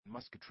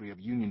musketry of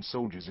Union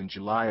soldiers in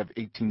July of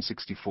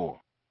 1864.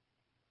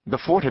 The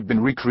fort had been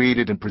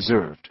recreated and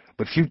preserved,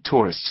 but few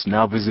tourists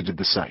now visited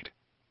the site.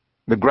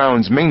 The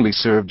grounds mainly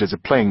served as a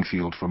playing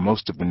field for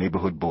most of the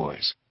neighborhood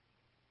boys.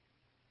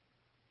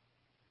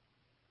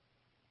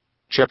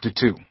 Chapter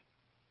 2.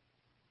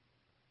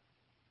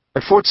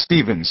 At Fort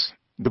Stevens,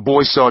 the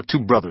boys saw two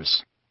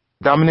brothers,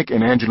 Dominic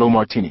and Angelo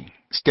Martini,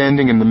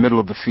 standing in the middle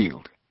of the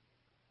field.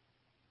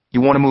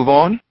 "You want to move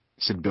on?"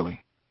 said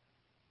Billy.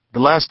 The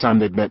last time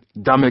they'd met,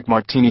 Dominic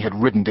Martini had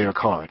ridden Derek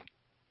hard.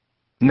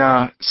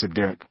 "Nah," said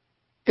Derek.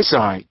 "It's all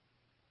right."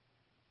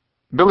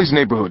 Billy's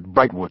neighborhood,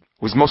 Brightwood,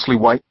 was mostly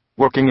white,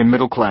 working and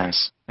middle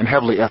class, and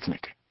heavily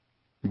ethnic.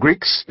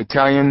 Greeks,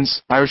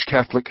 Italians, Irish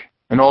Catholic,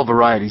 and all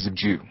varieties of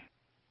Jew.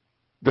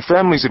 The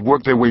families had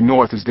worked their way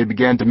north as they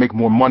began to make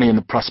more money in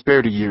the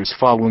prosperity years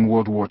following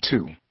World War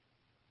II.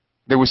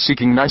 They were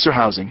seeking nicer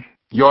housing,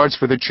 yards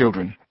for their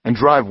children, and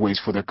driveways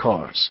for their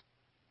cars.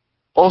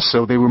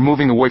 Also, they were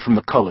moving away from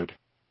the colored,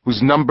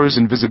 whose numbers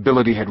and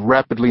visibility had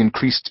rapidly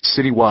increased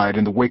citywide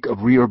in the wake of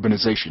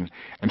reurbanization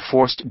and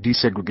forced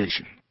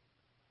desegregation.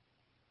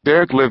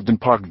 Derek lived in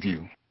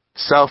Parkview,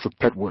 south of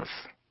Petworth,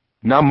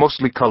 now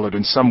mostly colored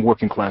and some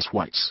working-class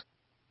whites.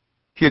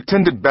 He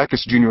attended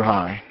Bacchus Junior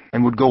High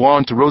and would go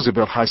on to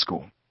Roosevelt High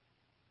School.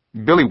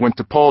 Billy went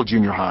to Paul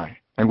Junior High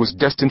and was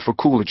destined for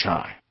Coolidge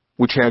High,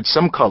 which had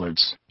some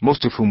coloreds,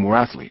 most of whom were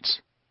athletes.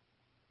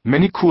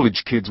 Many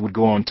Coolidge kids would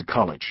go on to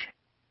college.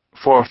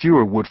 Far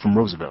fewer would from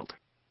Roosevelt.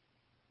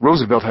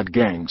 Roosevelt had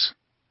gangs.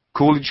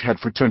 Coolidge had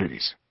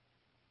fraternities.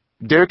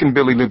 Derek and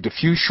Billy lived a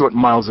few short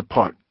miles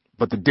apart,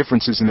 but the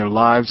differences in their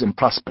lives and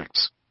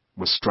prospects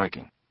was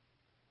striking.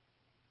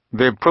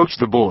 They approached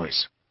the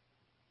boys.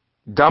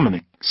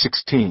 Dominic,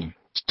 16,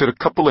 stood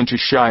a couple inches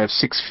shy of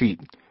 6 feet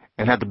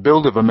and had the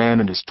build of a man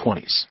in his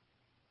 20s.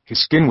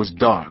 His skin was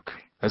dark,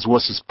 as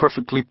was his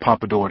perfectly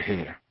pompadoured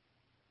hair.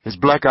 His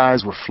black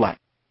eyes were flat.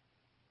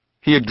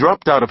 He had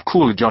dropped out of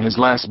Coolidge on his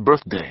last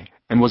birthday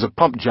and was a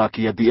pump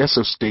jockey at the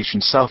Esso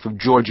station south of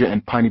Georgia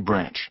and Piney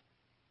Branch.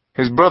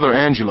 His brother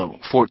Angelo,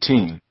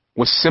 14,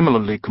 was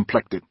similarly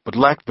complected, but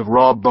lacked the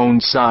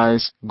raw-boned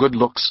size, good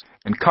looks,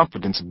 and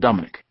confidence of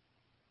Dominic.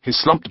 His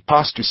slumped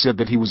posture said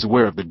that he was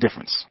aware of the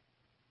difference.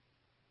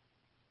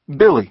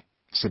 "Billy,"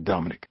 said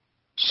Dominic,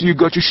 "so you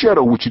got your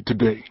shadow with you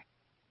today."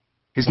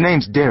 "His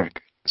name's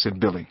Derek," said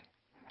Billy,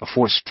 a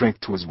forced strength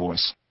to his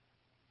voice.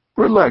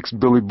 "Relax,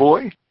 Billy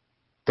boy."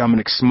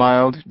 Dominic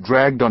smiled,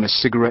 dragged on his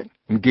cigarette,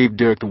 and gave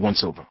Derek the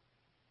once-over.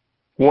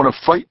 "Want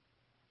to fight?"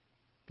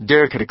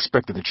 Derek had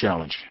expected the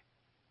challenge.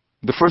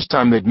 The first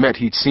time they'd met,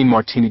 he'd seen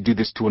Martini do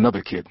this to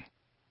another kid.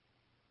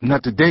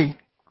 "Not today,"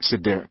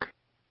 said Derek.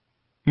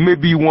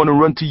 "Maybe you want to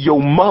run to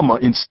your mama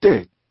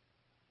instead."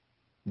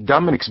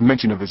 Dominic's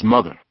mention of his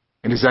mother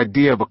and his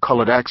idea of a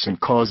colored accent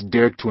caused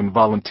Derek to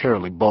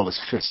involuntarily ball his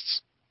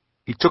fists.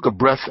 He took a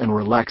breath and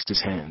relaxed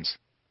his hands.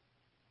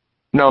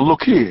 "Now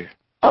look here,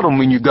 I don't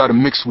mean you gotta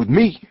mix with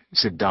me,"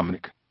 said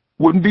Dominic.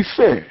 "Wouldn't be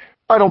fair.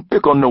 I don't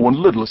pick on no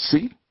one little,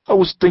 see? I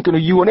was thinking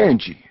of you and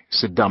Angie,"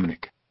 said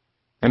Dominic.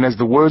 And as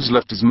the words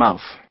left his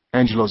mouth,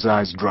 Angelo's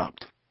eyes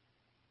dropped.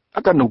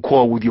 "I got no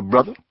quarrel with your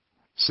brother,"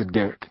 said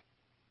Derek.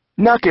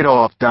 "Knock it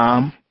off,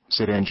 Dom,"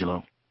 said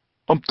Angelo.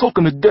 "I'm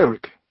talking to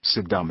Derek,"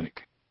 said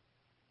Dominic.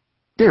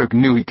 Derek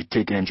knew he could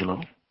take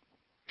Angelo.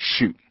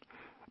 Shoot.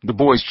 The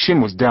boy's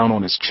chin was down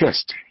on his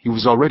chest. He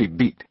was already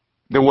beat.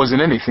 There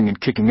wasn't anything in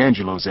kicking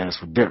Angelo's ass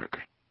for Derek.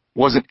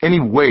 Wasn't any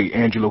way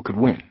Angelo could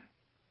win.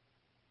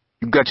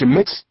 "You got your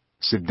mitts?"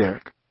 said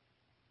Derek.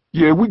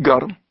 "Yeah, we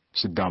got 'em,"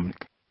 said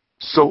Dominic.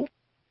 "So?"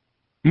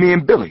 "Me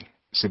and Billy,"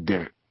 said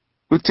Derek.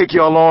 "We'll take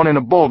y'all on in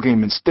a ball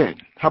game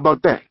instead. How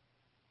about that?"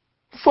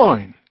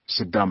 "Fine,"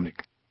 said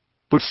Dominic.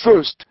 "But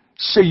first,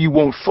 say you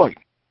won't fight."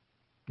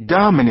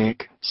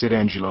 "Dominic," said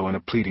Angelo in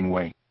a pleading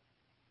way.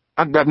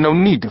 "I got no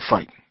need to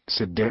fight,"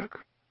 said Derek.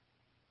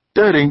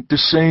 "That ain't the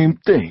same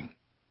thing.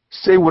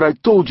 Say what I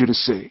told you to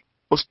say,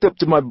 or step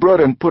to my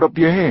brother and put up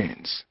your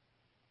hands."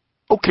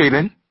 "Okay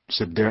then,"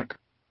 said Derek.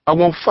 "I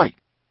won't fight."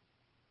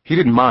 He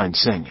didn't mind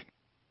saying it.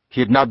 He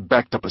had not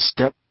backed up a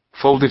step,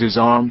 folded his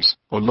arms,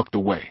 or looked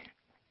away.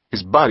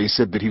 His body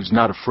said that he was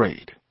not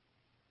afraid.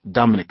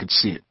 Dominic could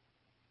see it.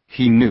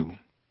 He knew.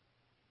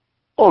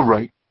 "All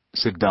right,"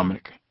 said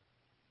Dominic.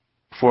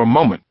 For a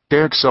moment,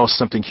 Derek saw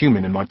something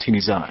human in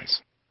Martini's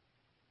eyes.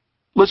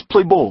 "Let's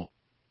play ball."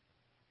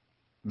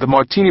 The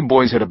Martini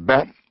boys had a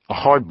bat, a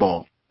hard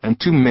ball, and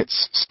 2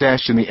 mitts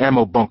stashed in the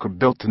ammo bunker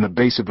built in the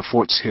base of the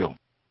fort's hill.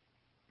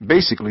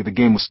 Basically, the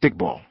game was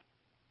stickball.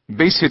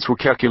 Base hits were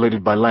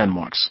calculated by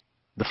landmarks,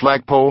 the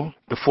flagpole,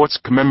 the fort's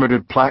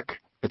commemorative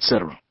plaque,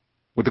 etc.,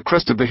 with the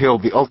crest of the hill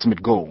the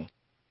ultimate goal.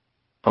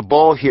 A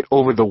ball hit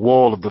over the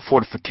wall of the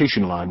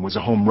fortification line was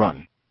a home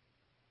run.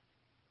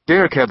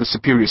 Derek had the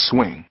superior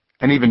swing,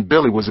 and even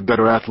Billy was a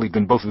better athlete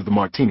than both of the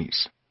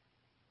Martinis.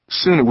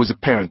 Soon it was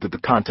apparent that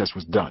the contest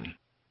was done.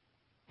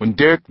 When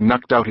Derek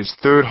knocked out his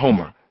 3rd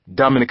homer,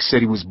 Dominic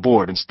said he was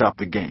bored and stopped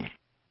the game.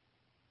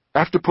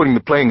 After putting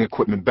the playing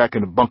equipment back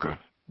in the bunker,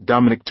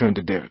 Dominic turned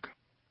to Derek.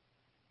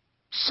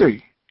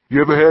 "Say,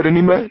 you ever had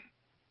any man?"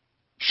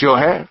 "Sure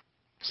have.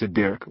 said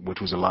Derek,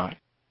 which was a lie.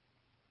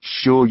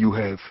 Sure you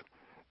have,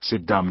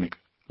 said Dominic,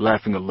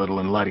 laughing a little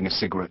and lighting a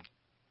cigarette.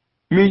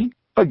 Me?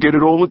 I get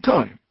it all the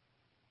time.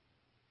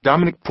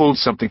 Dominic pulled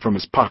something from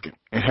his pocket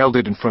and held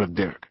it in front of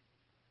Derek.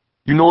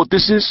 You know what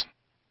this is?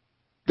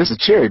 That's a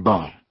cherry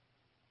bomb.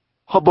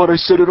 How about I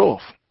set it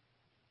off?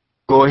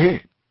 Go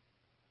ahead.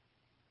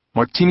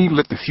 Martini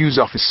lit the fuse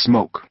off his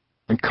smoke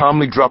and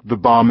calmly dropped the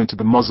bomb into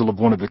the muzzle of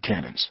one of the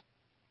cannons.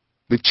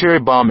 The cherry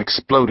bomb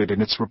exploded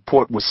and its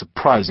report was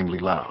surprisingly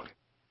loud.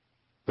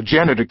 A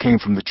janitor came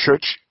from the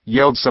church,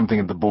 yelled something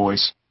at the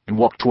boys, and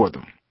walked toward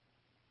them.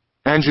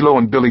 Angelo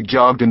and Billy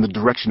jogged in the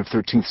direction of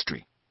 13th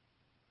Street.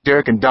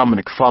 Derek and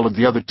Dominic followed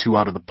the other two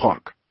out of the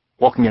park,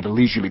 walking at a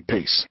leisurely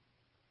pace.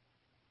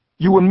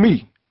 You and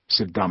me,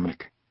 said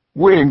Dominic.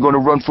 We ain't gonna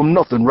run from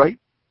nothing, right?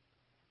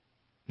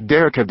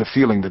 Derek had the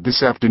feeling that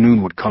this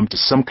afternoon would come to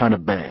some kind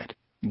of bad,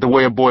 the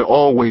way a boy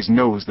always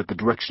knows that the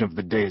direction of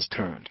the day is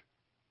turned.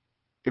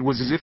 It was as if